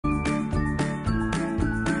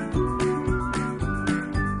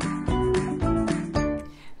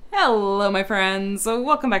Hello my friends,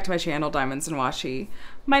 welcome back to my channel Diamonds and Washi.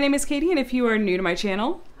 My name is Katie, and if you are new to my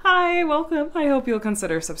channel, hi, welcome. I hope you'll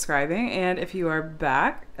consider subscribing, and if you are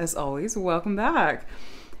back, as always, welcome back.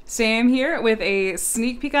 Today I'm here with a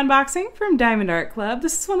sneak peek unboxing from Diamond Art Club.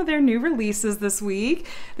 This is one of their new releases this week.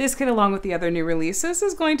 This kit, along with the other new releases,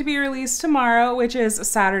 is going to be released tomorrow, which is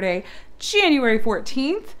Saturday, January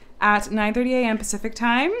 14th. At 9:30 a.m. Pacific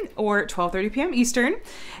time or 12:30 p.m. Eastern.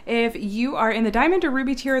 If you are in the Diamond or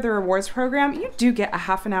Ruby tier of the rewards program, you do get a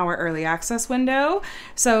half-an-hour early access window.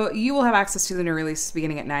 So you will have access to the new releases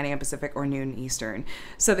beginning at 9 a.m. Pacific or noon Eastern.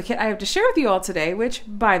 So the kit I have to share with you all today, which,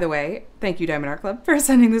 by the way, thank you Diamond Art Club for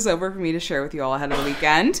sending this over for me to share with you all ahead of the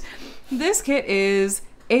weekend. This kit is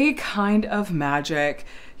a kind of magic.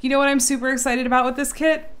 You know what I'm super excited about with this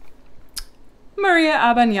kit? Maria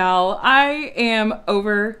Abagnale. I am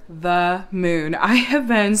over the moon. I have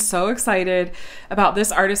been so excited about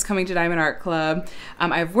this artist coming to Diamond Art Club.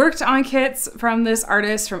 I've worked on kits from this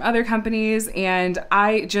artist from other companies, and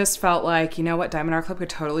I just felt like, you know what, Diamond Art Club could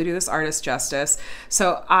totally do this artist justice.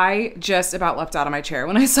 So I just about leapt out of my chair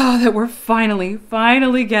when I saw that we're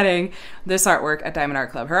finally getting this artwork at Diamond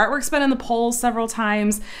Art Club. Her artwork's been in the polls several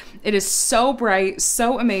times. It is so bright,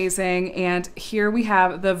 so amazing, and here we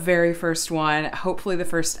have the very first one, hopefully the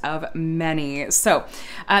first of many. So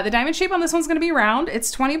the diamond shape on this one's going to be round.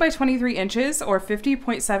 It's 20 by 23 inches or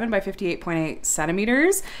 50.7 by 58.8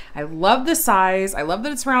 centimeters. I love the size. I love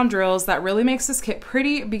that it's round drills. That really makes this kit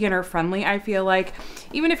pretty beginner friendly, I feel like.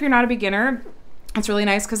 Even if you're not a beginner, it's really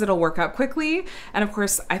nice because it'll work up quickly. And of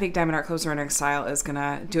course, I think Diamond Art Club's rendering style is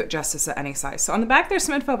gonna do it justice at any size. So on the back, there's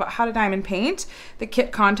some info about how to diamond paint, the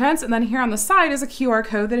kit contents, and then here on the side is a QR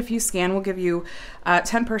code that if you scan will give you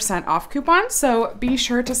 10% off coupon. So be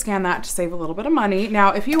sure to scan that to save a little bit of money.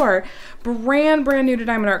 Now, if you are brand new to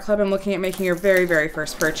Diamond Art Club and looking at making your very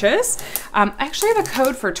first purchase, I actually have a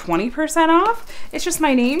code for 20% off. It's just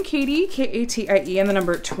my name, Katie, K-A-T-I-E, and the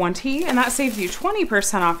number 20, and that saves you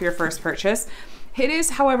 20% off your first purchase. It is,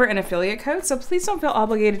 however, an affiliate code, so please don't feel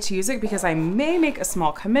obligated to use it because I may make a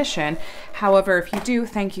small commission. However, if you do,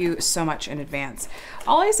 thank you so much in advance.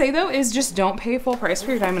 All I say though is just don't pay full price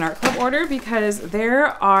for your Diamond Art Club order because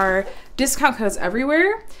there are discount codes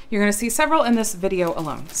everywhere. You're gonna see several in this video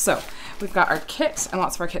alone. So we've got our kit and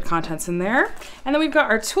lots of our kit contents in there. And then we've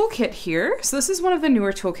got our toolkit here. So this is one of the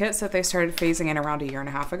newer toolkits that they started phasing in around 1.5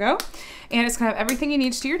 years ago. And it's gonna have everything you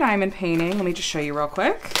need to do your diamond painting. Let me just show you real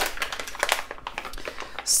quick.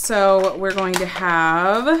 So we're going to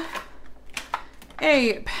have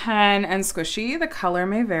a pen and squishy. The color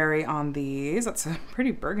may vary on these. That's a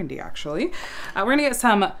pretty burgundy actually. We're gonna get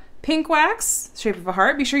some pink wax, shape of a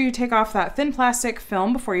heart. Be sure you take off that thin plastic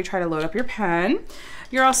film before you try to load up your pen.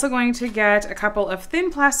 You're also going to get a couple of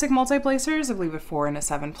thin plastic multi-placers, I believe a 4 and a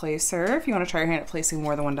 7 placer, if you want to try your hand at placing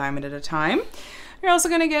more than one diamond at a time. You're also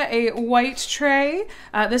going to get a white tray.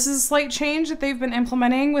 This is a slight change that they've been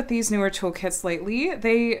implementing with these newer toolkits lately.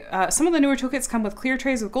 Some of the newer toolkits come with clear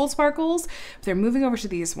trays with gold sparkles, but they're moving over to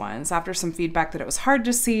these ones after some feedback that it was hard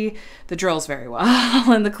to see the drills very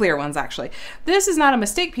well, and the clear ones actually. This is not a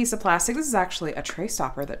mistake piece of plastic. This is actually a tray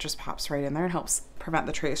stopper that just pops right in there and helps prevent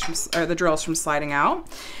the trays from, or the drills from sliding out.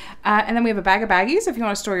 And then we have a bag of baggies. If you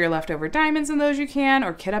want to store your leftover diamonds in those, you can,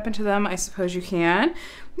 or kit up into them, I suppose you can.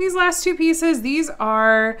 These last two pieces, these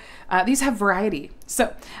have variety.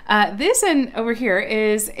 So this and over here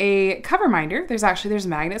is a cover minder. There's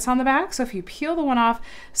magnets on the back. So if you peel the one off,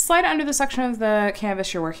 slide it under the section of the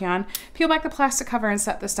canvas you're working on, peel back the plastic cover and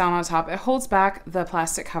set this down on top. It holds back the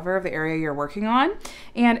plastic cover of the area you're working on,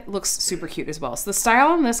 and it looks super cute as well. So the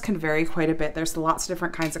style on this can vary quite a bit. There's lots of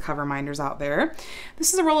different kinds of cover minders out there.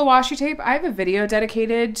 This is a roll of washi tape. I have a video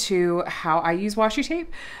dedicated to how I use washi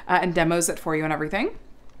tape and demos it for you and everything.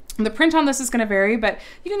 The print on this is going to vary, but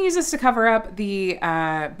you can use this to cover up the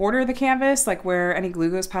border of the canvas, like where any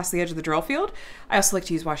glue goes past the edge of the drill field. I also like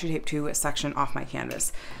to use washi tape to section off my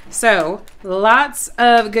canvas. So lots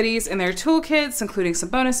of goodies in their toolkits, including some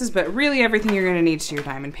bonuses, but really everything you're going to need to do your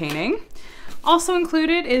diamond painting. Also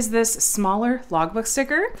included is this smaller logbook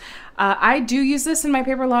sticker. I do use this in my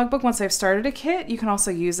paper logbook once I've started a kit. You can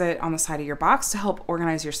also use it on the side of your box to help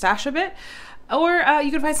organize your stash a bit. Or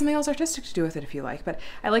you can find something else artistic to do with it if you like. But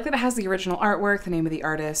I like that it has the original artwork, the name of the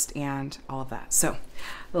artist, and all of that. So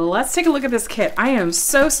let's take a look at this kit. I am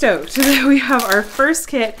so stoked that we have our first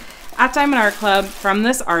kit at Diamond Art Club from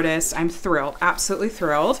this artist. I'm thrilled, absolutely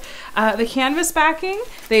thrilled. The canvas backing,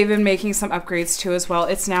 they've been making some upgrades to as well.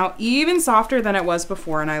 It's now even softer than it was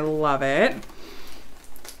before, and I love it.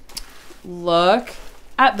 Look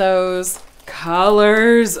at those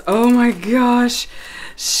colors. Oh my gosh.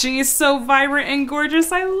 She's so vibrant and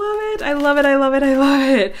gorgeous. I love it. I love it. I love it. I love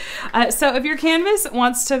it. So if your canvas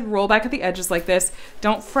wants to roll back at the edges like this,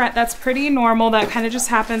 don't fret. That's pretty normal. That kind of just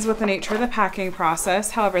happens with the nature of the packing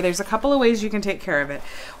process. However, there's a couple of ways you can take care of it.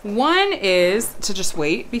 One is to just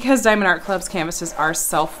wait, because Diamond Art Club's canvases are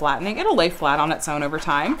self-flattening. It'll lay flat on its own over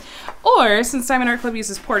time. Or since Diamond Art Club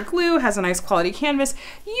uses poured glue, has a nice quality canvas,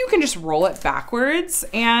 you can just roll it backwards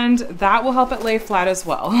and that will help it lay flat as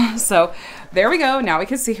well. So there we go. Now we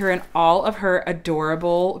can see her in all of her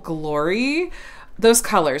adorable glory. Those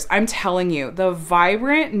colors, I'm telling you, the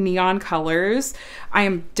vibrant neon colors, I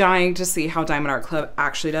am dying to see how Diamond Art Club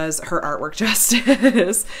actually does her artwork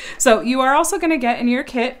justice. So you are also going to get in your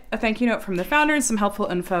kit a thank you note from the founder and some helpful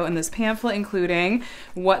info in this pamphlet, including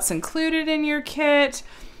what's included in your kit,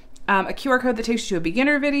 a QR code that takes you to a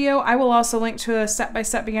beginner video. I will also link to a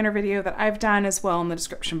step-by-step beginner video that I've done as well in the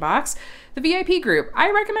description box. The VIP group. I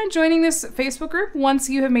recommend joining this Facebook group once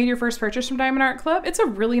you have made your first purchase from Diamond Art Club. It's a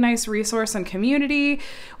really nice resource and community.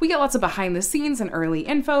 We get lots of behind the scenes and early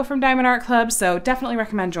info from Diamond Art Club, so definitely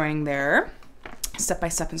recommend joining there.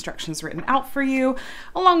 Step-by-step instructions written out for you,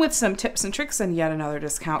 along with some tips and tricks and yet another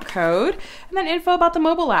discount code. And then info about the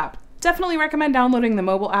mobile app. Definitely recommend downloading the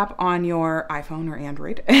mobile app on your iPhone or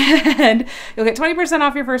Android, and you'll get 20%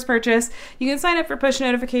 off your first purchase. You can sign up for push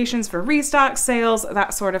notifications for restock sales,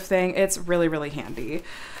 that sort of thing. It's really, really handy.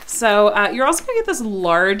 So you're also gonna get this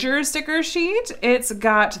larger sticker sheet. It's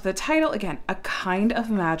got the title, again, A Kind of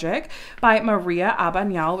Magic by Maria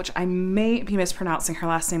Abagnale, which I may be mispronouncing her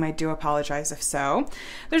last name. I do apologize if so.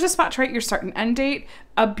 There's a spot to write your start and end date.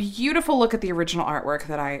 A beautiful look at the original artwork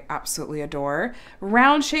that I absolutely adore.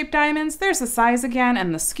 Round shaped diamonds, there's the size again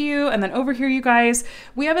and the skew. And then over here, you guys,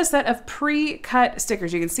 we have a set of pre-cut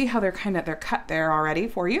stickers. You can see how they're cut there already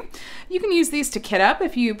for you. You can use these to kit up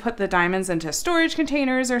if you put the diamonds into storage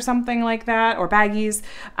containers or something like that, or baggies.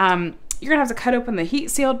 You're gonna have to cut open the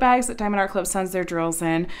heat sealed bags that Diamond Art Club sends their drills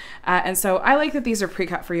in. And so I like that these are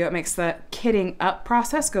pre-cut for you. It makes the kitting up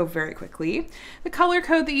process go very quickly. The color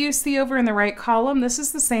code that you see over in the right column, this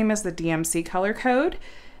is the same as the DMC color code.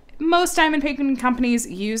 Most diamond painting companies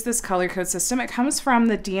use this color code system. It comes from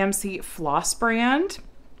the DMC Floss brand.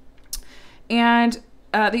 And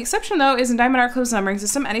the exception, though, is in Diamond Art Club's numbering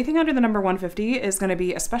system. Anything under the number 150 is going to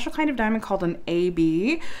be a special kind of diamond called an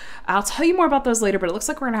AB. I'll tell you more about those later, but it looks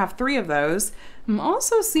like we're going to have 3 of those. I'm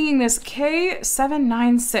also seeing this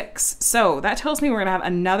K796. So that tells me we're going to have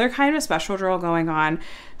another kind of special drill going on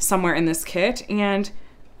somewhere in this kit. And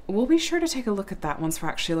we'll be sure to take a look at that once we're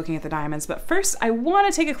actually looking at the diamonds. But first, I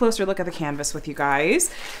want to take a closer look at the canvas with you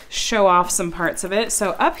guys, show off some parts of it.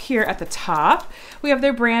 So up here at the top, we have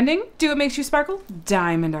their branding, Do What Makes You Sparkle,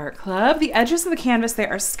 Diamond Art Club. The edges of the canvas, they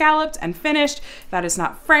are scalloped and finished. That is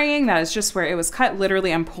not fraying. That is just where it was cut.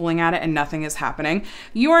 Literally, I'm pulling at it and nothing is happening.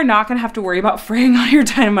 You are not going to have to worry about fraying on your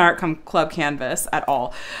Diamond Art Club canvas at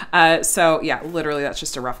all. So yeah, literally, that's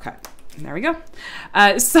just a rough cut. And there we go.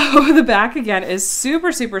 So the back again is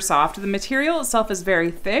super, super soft. The material itself is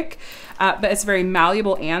very thick, but it's very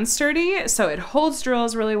malleable and sturdy. So it holds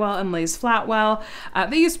drills really well and lays flat well.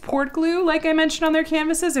 They use poured glue, like I mentioned on their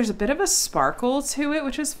canvases. There's a bit of a sparkle to it,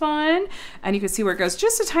 which is fun. And you can see where it goes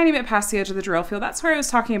just a tiny bit past the edge of the drill field. That's where I was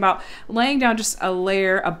talking about laying down just a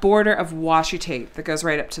layer, a border of washi tape that goes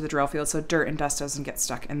right up to the drill field so dirt and dust doesn't get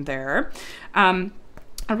stuck in there.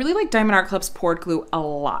 I really like Diamond Art Club's poured glue a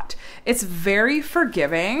lot. It's very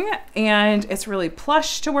forgiving and it's really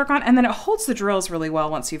plush to work on, and then it holds the drills really well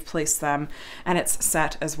once you've placed them and it's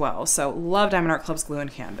set as well. So love Diamond Art Club's glue and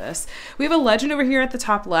canvas. We have a legend over here at the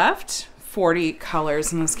top left. 40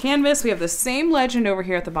 colors in this canvas. We have the same legend over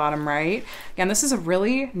here at the bottom right. Again, this is a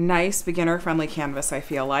really nice beginner-friendly canvas, I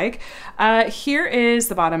feel like. Here is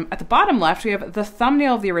the bottom. At the bottom left, we have the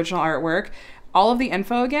thumbnail of the original artwork. All of the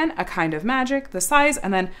info again, A Kind of Magic, the size,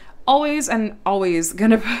 and then always and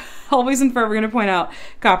forever gonna point out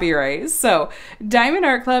copyright. So Diamond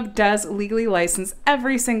Art Club does legally license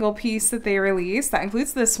every single piece that they release. That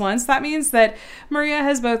includes this one. So that means that Maria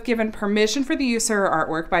has both given permission for the use of her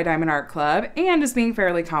artwork by Diamond Art Club and is being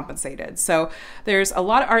fairly compensated. So there's a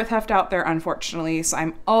lot of art theft out there, unfortunately. So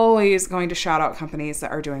I'm always going to shout out companies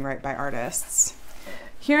that are doing right by artists.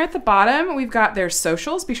 Here at the bottom, we've got their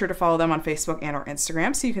socials. Be sure to follow them on Facebook and or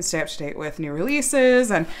Instagram so you can stay up to date with new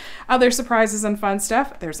releases and other surprises and fun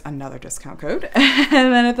stuff. There's another discount code.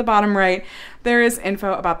 And then at the bottom right, there is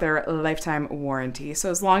info about their lifetime warranty.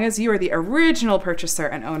 So as long as you are the original purchaser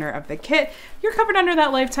and owner of the kit, you're covered under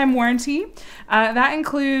that lifetime warranty. That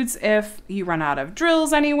includes if you run out of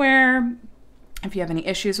drills anywhere, If you have any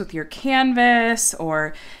issues with your canvas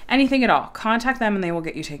or anything at all, contact them and they will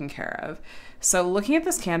get you taken care of. So looking at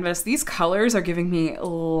this canvas, these colors are giving me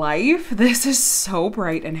life. This is so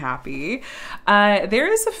bright and happy.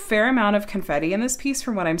 There is a fair amount of confetti in this piece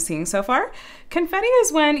from what I'm seeing so far. Confetti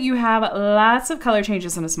is when you have lots of color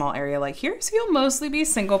changes in a small area like here. So you'll mostly be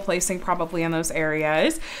single placing probably in those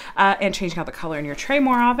areas and changing out the color in your tray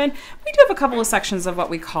more often. We do have a couple of sections of what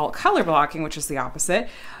we call color blocking, which is the opposite.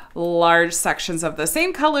 Large sections of the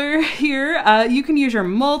same color here. You can use your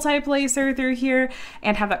multi-placer through here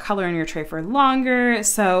and have that color in your tray for longer.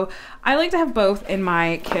 So I like to have both in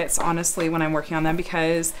my kits, honestly, when I'm working on them,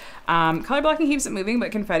 because color blocking keeps it moving,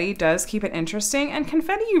 but confetti does keep it interesting. And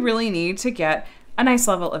confetti you really need to get a nice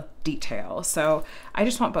level of detail. So I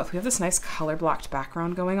just want both. We have this nice color blocked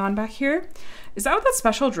background going on back here. Is that what that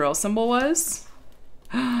special drill symbol was?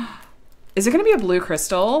 Is it gonna be a blue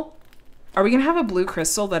crystal? Are we gonna have a blue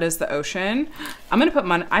crystal that is the ocean? I'm gonna put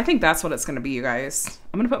money, I think that's what it's gonna be, you guys.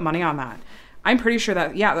 I'm gonna put money on that. I'm pretty sure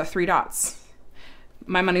that, yeah, the 3 dots.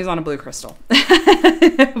 My money's on a blue crystal.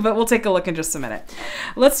 But we'll take a look in just a minute.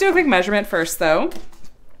 Let's do a quick measurement first though,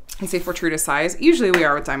 and see if we're true to size. Usually we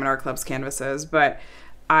are with Diamond Art Club's canvases, but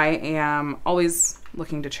I am always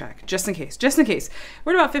looking to check, just in case, just in case.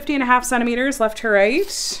 We're at about 50.5 centimeters left to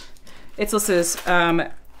right. It's listed as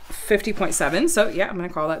 50.7, so yeah, I'm gonna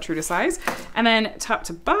call that true to size. And then top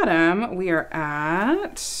to bottom, we are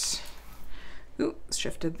at, ooh, it's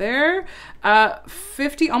shifted there,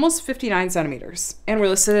 50, almost 59 centimeters. And we're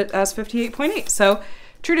listed as 58.8, so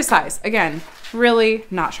true to size. Again, really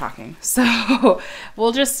not shocking. So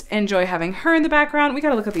we'll just enjoy having her in the background. We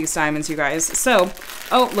gotta look at these diamonds, you guys. So,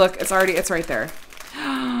 oh, look, it's right there.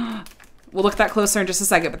 We'll look at that closer in just a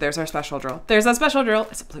second, but there's our special drill. There's that special drill.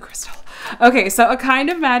 It's a blue crystal. Okay, so A Kind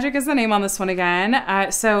of Magic is the name on this one again.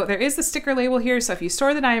 So there is the sticker label here. So if you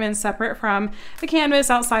store the diamonds separate from the canvas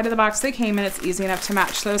outside of the box they came in, it's easy enough to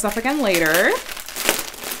match those up again later.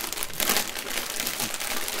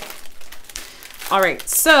 All right,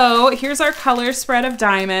 so here's our color spread of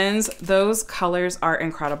diamonds. Those colors are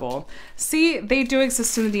incredible. See, they do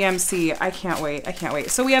exist in the DMC. I can't wait, I can't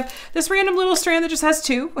wait. So we have this random little strand that just has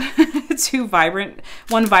two,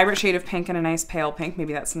 one vibrant shade of pink and a nice pale pink.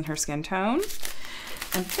 Maybe that's in her skin tone.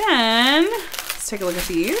 And then let's take a look at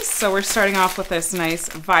these. So we're starting off with this nice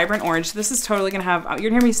vibrant orange. This is totally gonna have, you're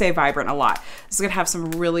gonna hear me say vibrant a lot. This is gonna have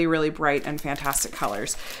some really, really bright and fantastic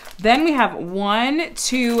colors. Then we have 1,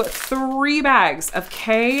 2, 3 bags of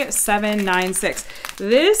K796.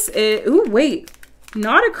 This is, ooh, wait,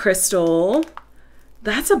 not a crystal.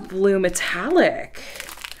 That's a blue metallic.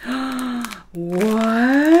 What?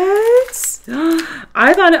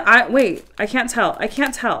 I thought it, wait, I can't tell. I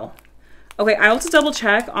can't tell. Okay, I will have to double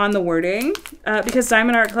check on the wording because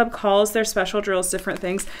Diamond Art Club calls their special drills different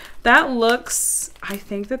things. That looks, I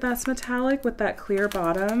think that that's metallic with that clear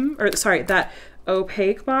bottom, or sorry, that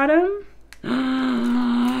opaque bottom.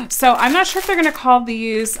 So I'm not sure if they're gonna call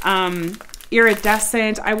these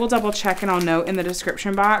iridescent. I will double check and I'll note in the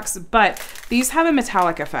description box, but these have a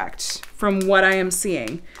metallic effect from what I am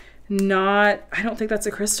seeing. Not, I don't think that's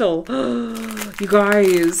a crystal. You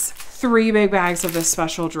guys, 3 big bags of this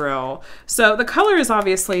special drill. So the color is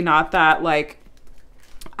obviously not that like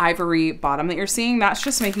ivory bottom that you're seeing. That's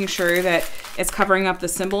just making sure that it's covering up the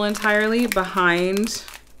symbol entirely behind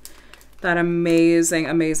that amazing,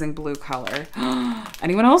 amazing blue color.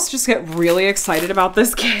 Anyone else just get really excited about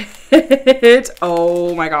this kit?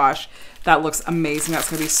 Oh my gosh. That looks amazing.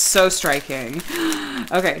 That's gonna be so striking.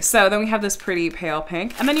 Okay, so then we have this pretty pale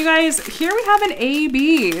pink. And then you guys, here we have an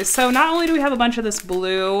AB. So not only do we have a bunch of this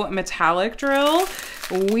blue metallic drill,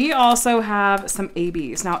 we also have some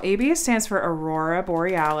ABs. Now AB stands for Aurora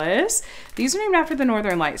Borealis. These are named after the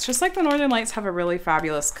Northern Lights. Just like the Northern Lights have a really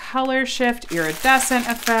fabulous color shift, iridescent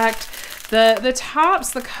effect. The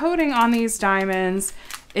tops, the coating on these diamonds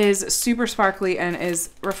is super sparkly and is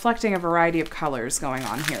reflecting a variety of colors going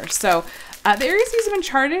on here. So the areas these have been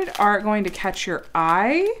charted are going to catch your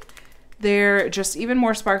eye. They're just even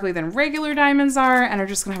more sparkly than regular diamonds are and are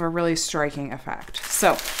just gonna have a really striking effect.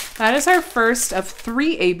 So that is our first of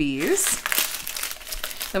 3 ABs.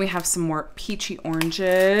 Then we have some more peachy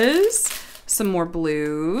oranges, some more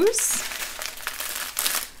blues.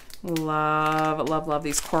 Love, love, love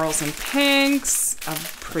these corals and pinks, a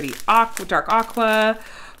pretty aqua, dark aqua.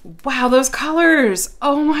 Wow, those colors.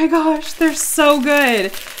 Oh my gosh, they're so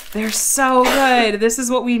good. They're so good. This is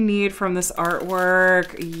what we need from this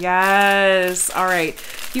artwork. Yes. All right,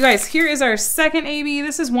 you guys, here is our second AB.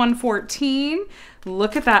 This is 114.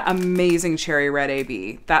 Look at that amazing cherry red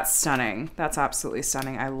AB. That's stunning. That's absolutely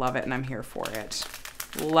stunning. I love it and I'm here for it.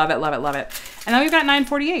 Love it, love it, love it. And then we've got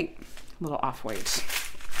 948. little off-white.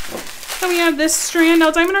 So we have this strand.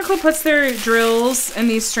 Now Diamond Art Club puts their drills in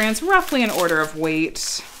these strands roughly in order of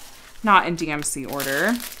weight, not in DMC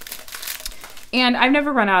order. And I've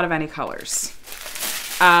never run out of any colors.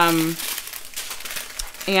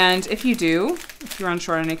 And if you do, if you run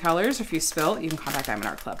short on any colors, if you spill, you can contact Diamond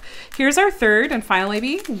Art Club. Here's our third and final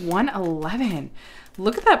AB, 111.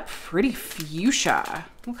 Look at that pretty fuchsia.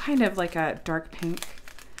 What kind of like a dark pink?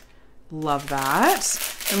 Love that.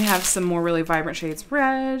 And we have some more really vibrant shades.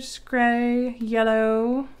 Red, gray,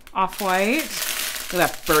 yellow, off-white. Look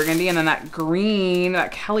at that burgundy and then that green,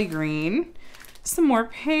 that Kelly green. Some more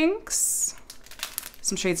pinks.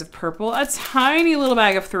 Some shades of purple. A tiny little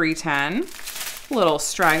bag of 310. Little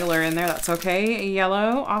straggler in there, that's okay.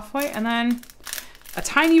 Yellow, off-white, and then a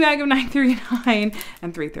tiny bag of 939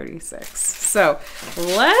 and 336. So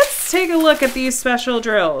let's take a look at these special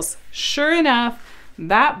drills. Sure enough,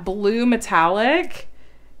 that blue metallic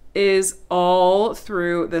is all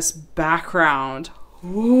through this background.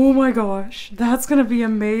 Oh my gosh, that's gonna be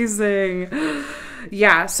amazing.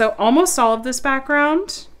 Yeah, so almost all of this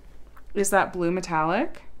background is that blue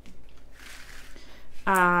metallic.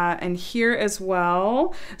 And here as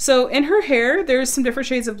well. So in her hair, there's some different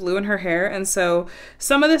shades of blue in her hair. And so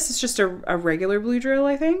some of this is just a regular blue drill,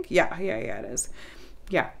 I think. Yeah, it is.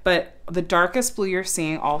 Yeah, but the darkest blue you're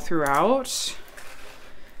seeing all throughout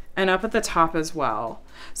and up at the top as well.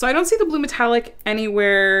 So I don't see the blue metallic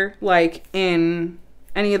anywhere like in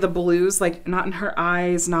any of the blues, like not in her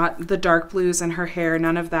eyes, not the dark blues in her hair,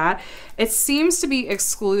 none of that. It seems to be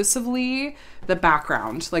exclusively the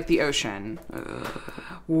background, like the ocean.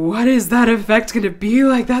 What is that effect gonna be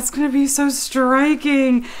like? That's gonna be so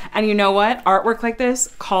striking. And you know what? Artwork like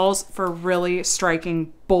this calls for really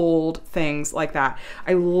striking, bold things like that.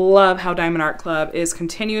 I love how Diamond Art Club is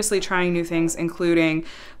continuously trying new things, including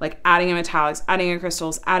like adding in metallics, adding in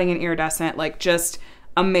crystals, adding in iridescent, like just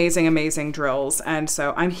amazing, amazing drills. And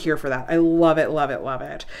so I'm here for that. I love it, love it, love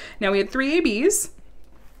it. Now we had 3 ABs.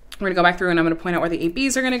 We're gonna go back through and I'm gonna point out where the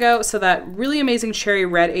ABs are gonna go. So that really amazing cherry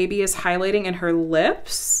red AB is highlighting in her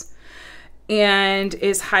lips and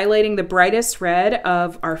is highlighting the brightest red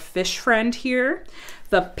of our fish friend here.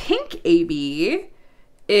 The pink AB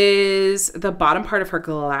is the bottom part of her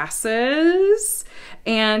glasses,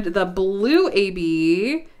 and the blue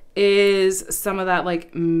AB is some of that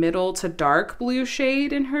like middle to dark blue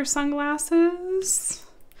shade in her sunglasses.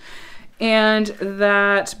 And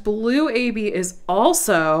that blue AB is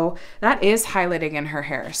also, that is highlighting in her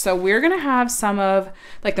hair. So we're gonna have some of,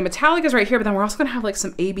 like the metallic is right here, but then we're also gonna have like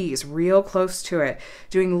some ABs real close to it,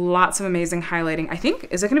 doing lots of amazing highlighting. I think,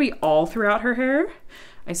 is it gonna be all throughout her hair?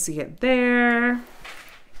 I see it there.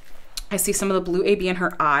 I see some of the blue AB in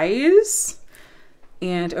her eyes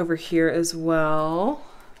and over here as well.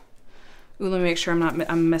 Ooh, let me make sure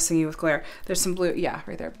I'm missing you with glare. There's some blue, yeah,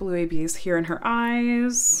 right there. Blue ABs here in her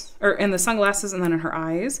eyes, or in the sunglasses and then in her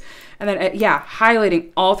eyes. And then, yeah,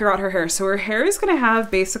 highlighting all throughout her hair. So her hair is gonna have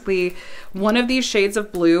basically one of these shades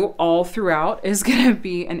of blue all throughout is gonna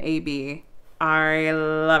be an AB. I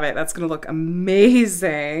love it. That's gonna look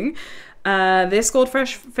amazing. This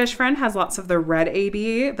goldfish friend has lots of the red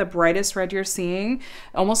AB. The brightest red you're seeing,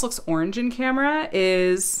 almost looks orange in camera,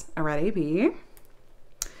 is a red AB.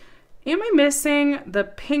 Am I missing the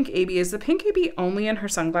pink AB? Is the pink AB only in her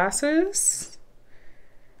sunglasses?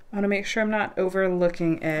 I want to make sure I'm not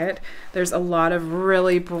overlooking it. There's a lot of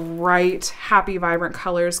really bright, happy, vibrant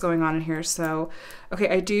colors going on in here. So, okay,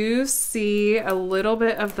 I do see a little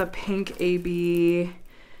bit of the pink AB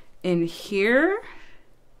in here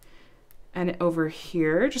and over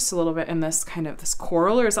here, just a little bit in this kind of this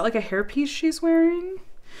coral, or is that like a hairpiece she's wearing?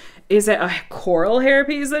 Is it a coral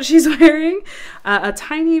hairpiece that she's wearing? A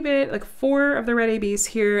tiny bit, like 4 of the red ABs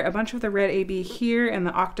here, a bunch of the red AB here in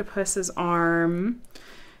the octopus's arm,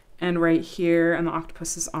 and right here in the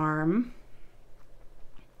octopus's arm.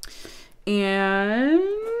 And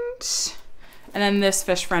then this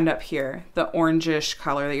fish friend up here, the orangish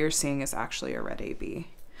color that you're seeing is actually a red AB.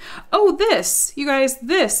 Oh, this, you guys,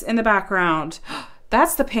 this in the background,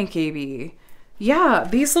 that's the pink AB. Yeah,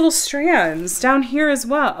 these little strands down here as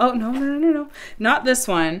well. Oh, no. Not this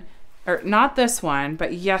one, or not this one,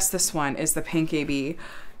 but yes, this one is the pink AB,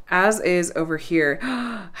 as is over here.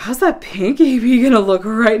 How's that pink AB gonna look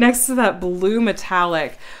right next to that blue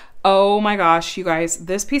metallic? Oh my gosh, you guys,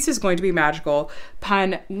 this piece is going to be magical.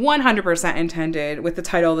 Pun 100% intended, with the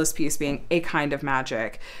title of this piece being A Kind of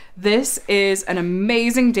Magic. This is an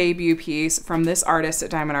amazing debut piece from this artist at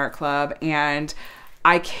Diamond Art Club, and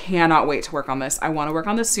I cannot wait to work on this. I want to work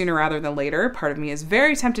on this sooner rather than later. Part of me is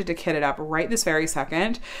very tempted to kit it up right this very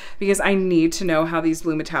second because I need to know how these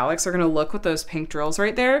blue metallics are going to look with those pink drills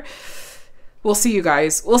right there. we'll see, you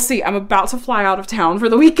guys. We'll see. I'm about to fly out of town for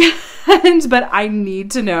the weekend, but I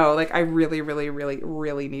need to know. Like, I really, really, really,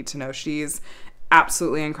 really need to know. She's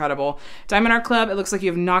absolutely incredible. Diamond Art Club, it looks like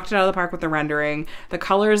you've knocked it out of the park with the rendering. The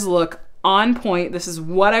colors look on point. This is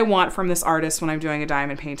what I want from this artist when I'm doing a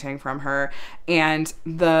diamond painting from her. And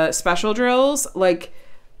the special drills, like,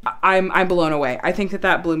 I'm blown away. I think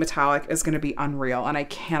that blue metallic is going to be unreal, and I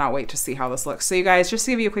cannot wait to see how this looks. So you guys, just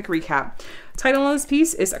to give you a quick recap, title on this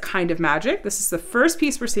piece is A Kind of Magic. This is the first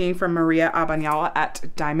piece we're seeing from Maria Abagnale at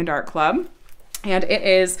Diamond Art Club. And it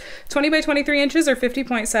is 20 by 23 inches or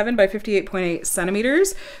 50.7 by 58.8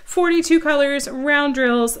 centimeters, 42 colors, round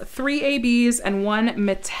drills, 3 ABs, and 1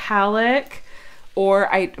 metallic,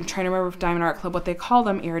 or I'm trying to remember if Diamond Art Club, what they call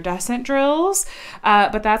them, iridescent drills.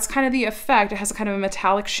 But that's kind of the effect. It has a kind of a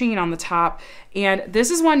metallic sheen on the top. And this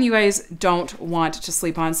is one you guys don't want to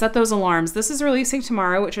sleep on. Set those alarms. This is releasing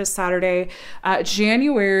tomorrow, which is Saturday,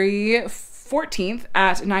 January 14th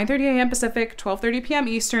at 9:30 a.m. Pacific, 12:30 p.m.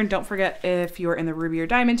 Eastern. Don't forget, if you're in the Ruby or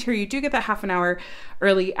Diamond tier, you do get that half an hour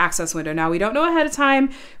early access window. Now, we don't know ahead of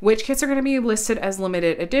time which kits are going to be listed as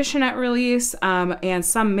limited edition at release, and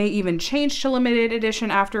some may even change to limited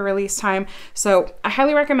edition after release time. So I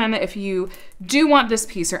highly recommend that if you do want this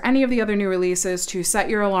piece or any of the other new releases, to set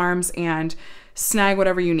your alarms and snag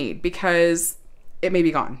whatever you need, because it may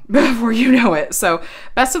be gone before you know it. So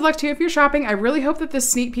best of luck to you if you're shopping. I really hope that this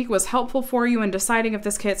sneak peek was helpful for you in deciding if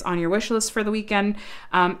this kit's on your wish list for the weekend.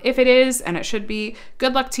 If it is, and it should be,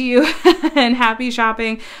 good luck to you and happy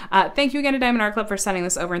shopping. Thank you again to Diamond Art Club for sending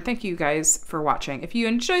this over, and thank you guys for watching. If you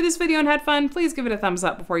enjoyed this video and had fun, please give it a thumbs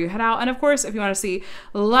up before you head out. And of course, if you want to see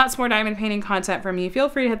lots more diamond painting content from me, feel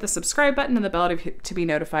free to hit the subscribe button and the bell to be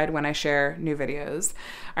notified when I share new videos.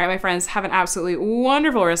 All right, my friends, have an absolutely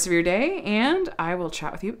wonderful rest of your day, and I will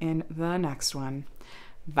chat with you in the next one.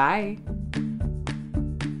 Bye.